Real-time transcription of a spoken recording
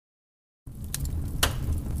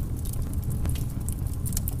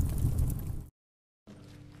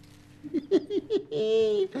I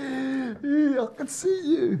can see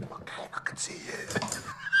you. Okay, I can see you.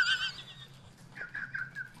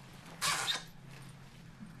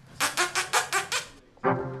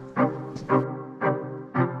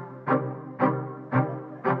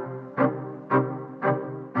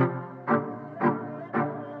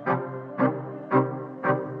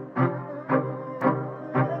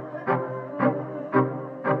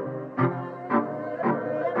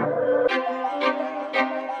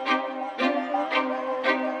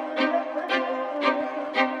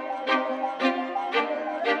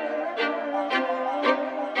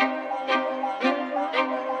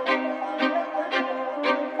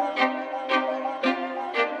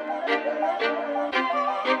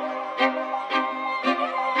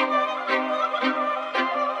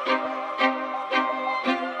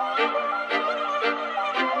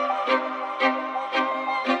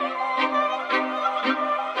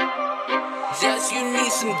 Just you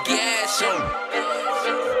need some gas on.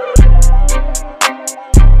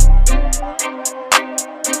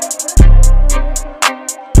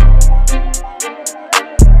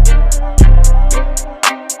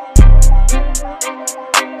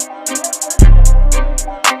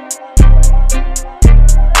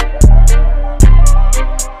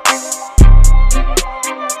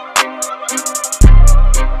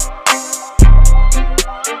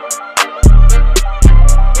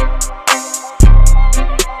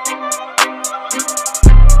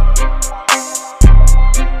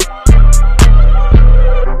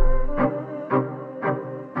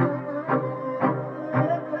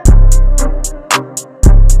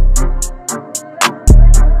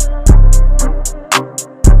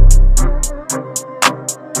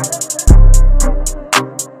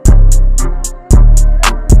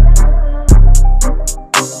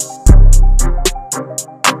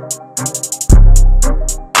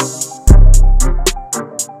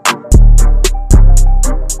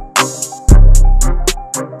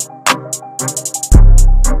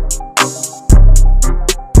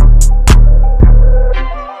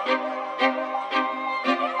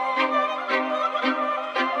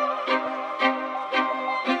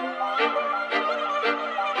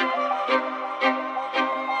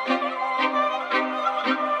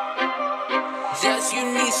 Just you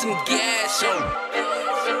need some gas on.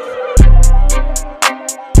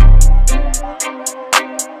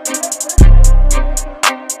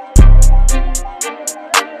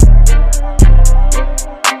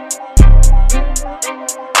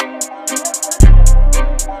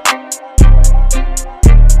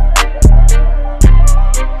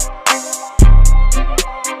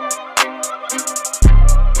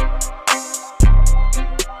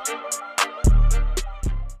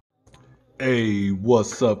 Hey,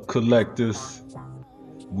 what's up, collectors?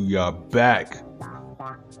 We are back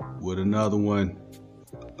with another one.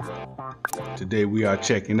 Today we are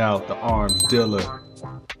checking out the Arms Dealer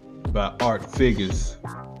by Art Figures,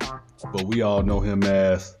 but we all know him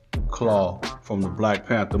as Klaue from the Black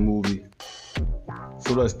Panther movie.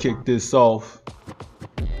 So let's kick this off.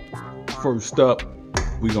 First up,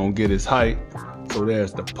 we're gonna get his height. So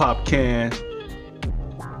there's the pop can,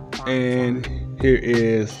 and here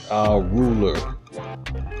is our ruler.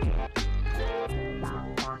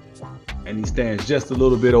 And he stands just a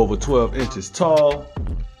little bit over 12 inches tall.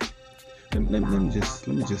 Let me just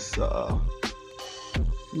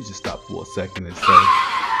stop for a second and say,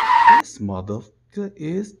 this motherfucker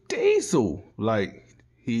is Diesel. Like,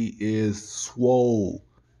 he is swole.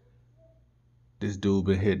 This dude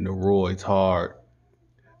been hitting the roids hard.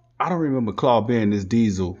 I don't remember Klaue being this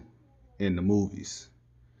Diesel in the movies.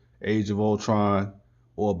 Age of Ultron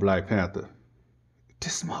or Black Panther.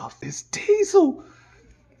 This motherfucker is Diesel.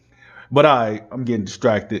 But I'm getting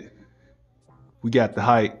distracted. We got the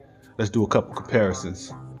height. Let's do a couple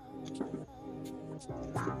comparisons.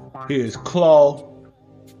 Here's Klaue,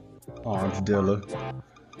 Arms Dealer,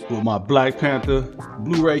 with my Black Panther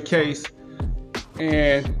Blu-ray case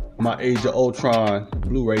and my Age of Ultron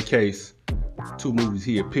Blu-ray case. Two movies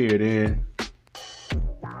he appeared in.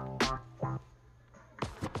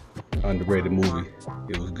 Underrated movie.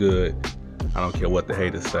 It was good. I don't care what the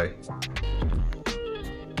haters say.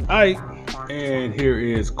 Alright, and here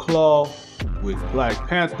is Klaue with Black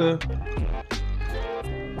Panther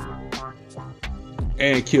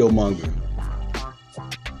and Killmonger.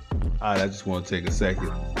 Alright, I just want to take a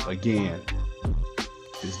second. Again,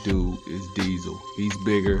 this dude is Diesel. He's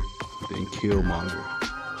bigger than Killmonger.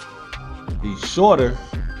 He's shorter,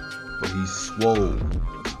 but he's swole.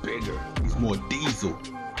 He's bigger. He's more Diesel.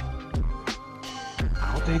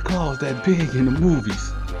 I don't think Klaue's that big in the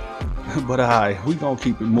movies. But alright, we gonna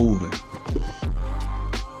keep it moving.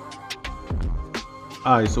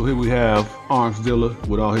 Alright, so here we have Arms Dealer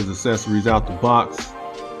with all his accessories out the box.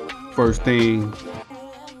 First thing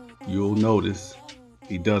you'll notice,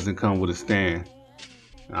 he doesn't come with a stand.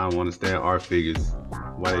 I don't understand art figures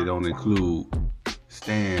why they don't include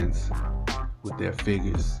stands with their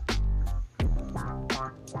figures.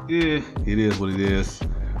 Yeah, it is what it is.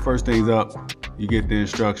 First things up, you get the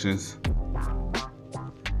instructions.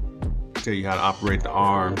 Tell you how to operate the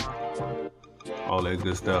arm, all that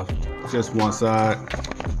good stuff. Just one side.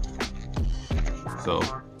 So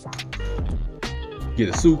get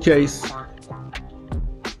a suitcase,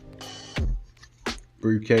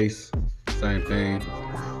 briefcase, same thing.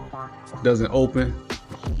 Doesn't open,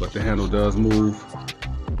 but the handle does move.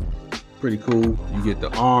 Pretty cool. You get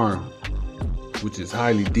the arm, which is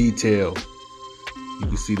highly detailed. You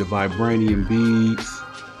can see the vibranium beads,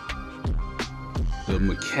 the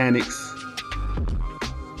mechanics,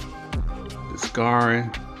 the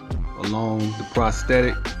scarring along the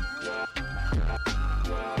prosthetic,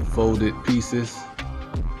 the folded pieces.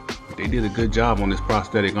 They did a good job on this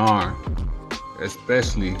prosthetic arm,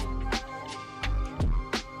 especially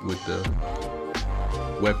with the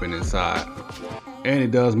weapon inside. And it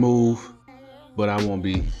does move, but I won't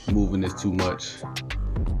be moving this too much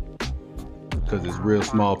because it's real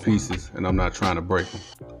small pieces and I'm not trying to break them.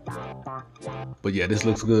 But yeah, this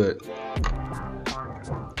looks good.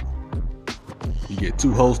 You get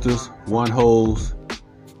two holsters, one holds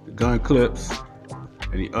the gun clips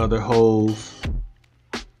and the other holds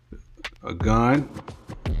a gun.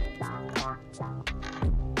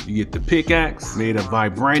 You get the pickaxe made of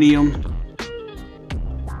vibranium.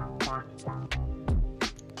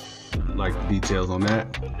 Like the details on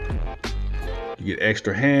that. You get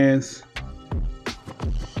extra hands.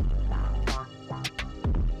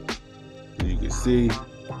 As you can see,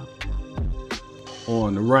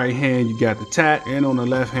 on the right hand you got the tat, and on the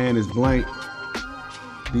left hand is blank.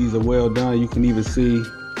 These are well done. You can even see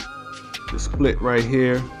the split right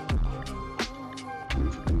here.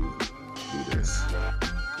 Do this.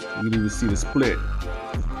 You can even see the split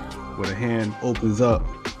where the hand opens up.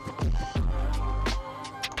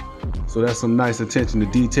 So that's some nice attention to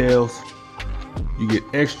details. You get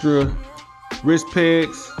extra wrist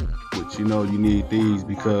pegs, which you know you need these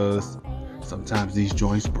because sometimes these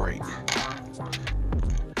joints break.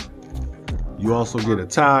 You also get a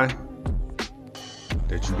tie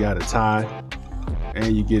that you gotta tie,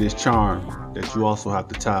 and you get his charm that you also have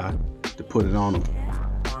to tie to put it on him.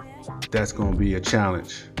 That's gonna be a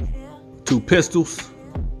challenge. Two pistols,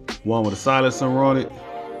 one with a silencer on it.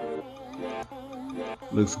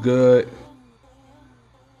 Looks good.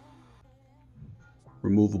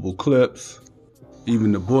 Removable clips.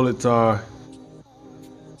 Even the bullets are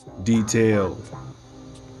detailed.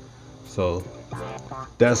 So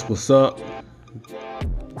that's what's up.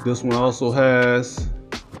 This one also has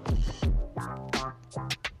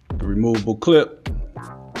the removable clip.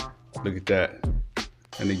 Look at that.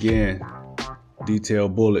 And again,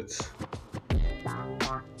 detailed bullets.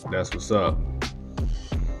 That's what's up.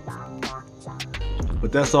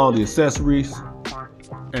 But that's all the accessories.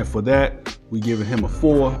 And for that, we giving him a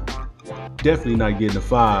 4. Definitely not getting a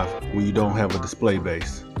 5 when you don't have a display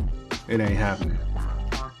base. It ain't happening.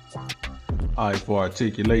 All right, for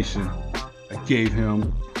articulation, I gave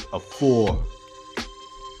him a 4.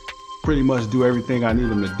 Pretty much do everything I need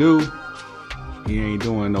him to do. He ain't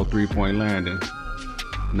doing no 3-point landing.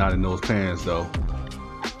 Not in those pants though.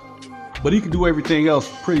 But he can do everything else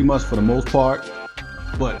pretty much for the most part.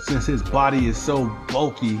 But since his body is so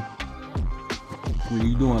bulky, when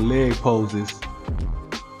you're doing leg poses,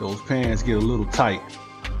 those pants get a little tight.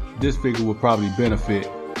 This figure would probably benefit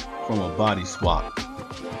from a body swap,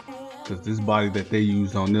 because this body that they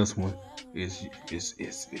used on this one is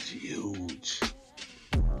huge.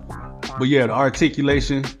 But yeah, the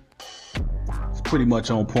articulation is pretty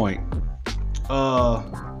much on point.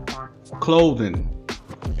 Clothing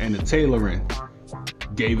and the tailoring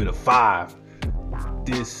gave it a 5.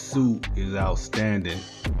 This suit is outstanding.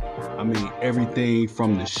 I mean, everything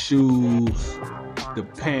from the shoes, the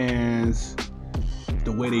pants,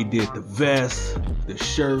 the way they did the vest, the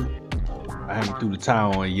shirt. I haven't threw the tie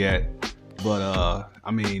on yet, but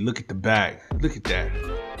I mean, look at the back. Look at that.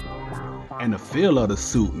 And the feel of the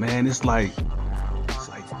suit, man, it's like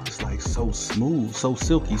so smooth, so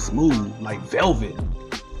silky smooth, like velvet.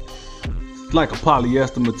 It's like a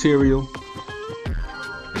polyester material.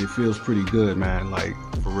 It feels pretty good, man, like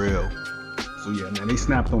for real. So yeah, man, they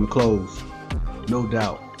snapped on the clothes, no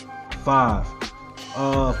doubt. 5.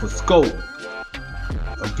 For scope,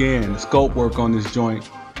 again, the scope work on this joint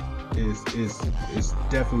is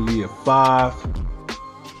definitely a 5.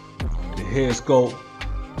 The head scope,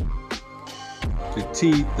 the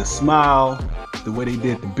teeth, the smile, the way they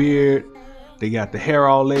did the beard. They got the hair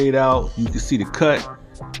all laid out. You can see the cut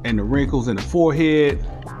and the wrinkles in the forehead.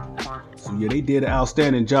 So yeah, they did an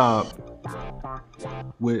outstanding job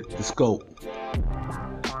with the scope.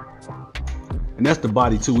 And that's the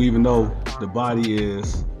body too, even though the body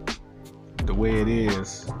is the way it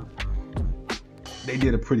is. They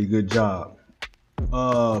did a pretty good job.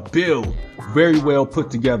 Build, very well put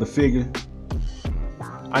together figure.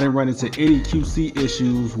 I didn't run into any QC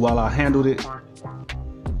issues while I handled it.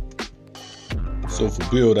 So for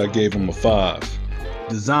build, I gave him a 5.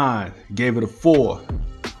 Design, gave it a 4.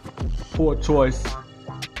 Poor choice.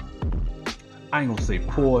 I ain't gonna say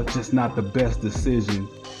poor, just not the best decision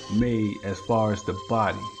made as far as the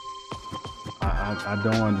body. I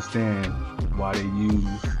don't understand why they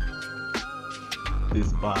use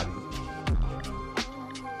this body.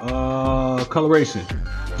 Coloration,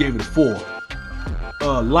 gave it a 4.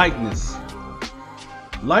 Likeness,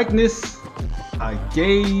 I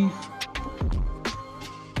gave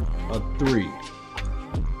a 3.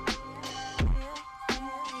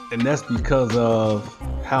 And that's because of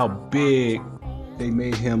how big they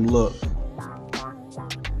made him look.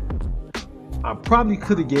 I probably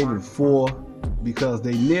could have gave it a 4 because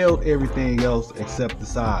they nailed everything else except the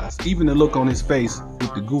size. Even the look on his face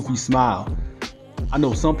with the goofy smile. I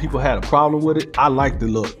know some people had a problem with it. I like the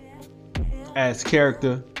look. Adds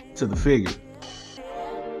character to the figure.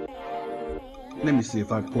 Let me see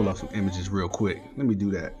if I can pull up some images real quick. Let me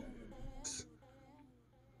do that.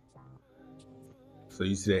 So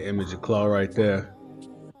you see that image of Klaue right there.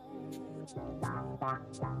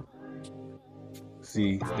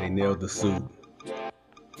 See, they nailed the suit.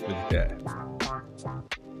 Look at that.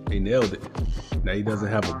 They nailed it. Now he doesn't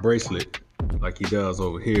have a bracelet like he does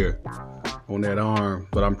over here on that arm,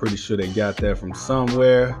 but I'm pretty sure they got that from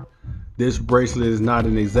somewhere. This bracelet is not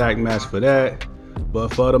an exact match for that,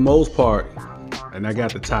 but for the most part, and I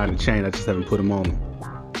got the tie and the chain, I just haven't put them on him.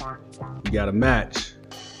 You got a match.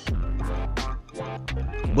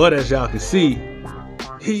 But as y'all can see,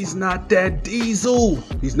 he's not that diesel.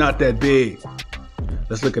 He's not that big.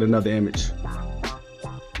 Let's look at another image.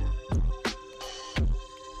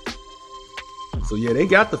 So yeah, they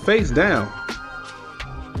got the face down.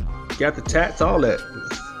 Got the tats, all that.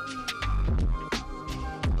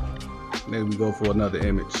 Then we go for another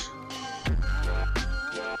image.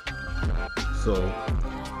 So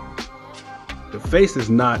the face is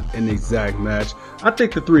not an exact match. I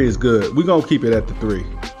think the 3 is good. We're gonna keep it at the 3.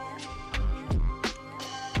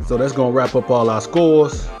 So that's gonna wrap up all our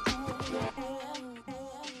scores.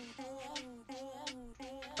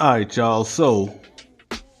 All right, y'all. So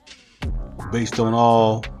based on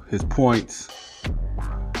all his points,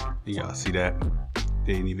 y'all see that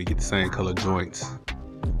they didn't even get the same color joints.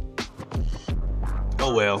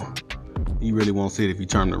 Oh well, you really won't see it if you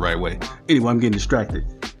turn them the right way. Anyway, I'm getting distracted.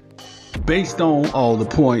 Based on all the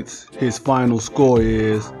points, his final score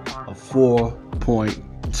is a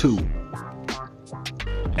 4.2.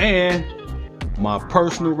 And my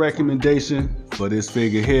personal recommendation for this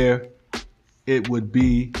figure here, it would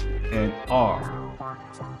be an R.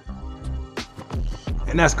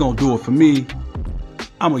 And that's gonna do it for me.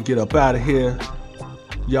 I'm gonna get up out of here.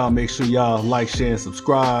 Y'all make sure y'all like, share, and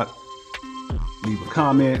subscribe. Leave a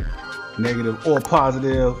comment, negative or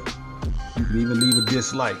positive. You can even leave a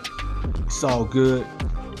dislike. It's all good.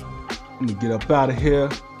 I'm gonna get up out of here.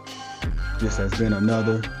 This has been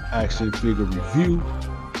another action figure review.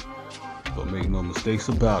 But make no mistakes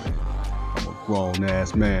about it, I'm a grown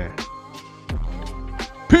ass man.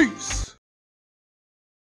 Peace.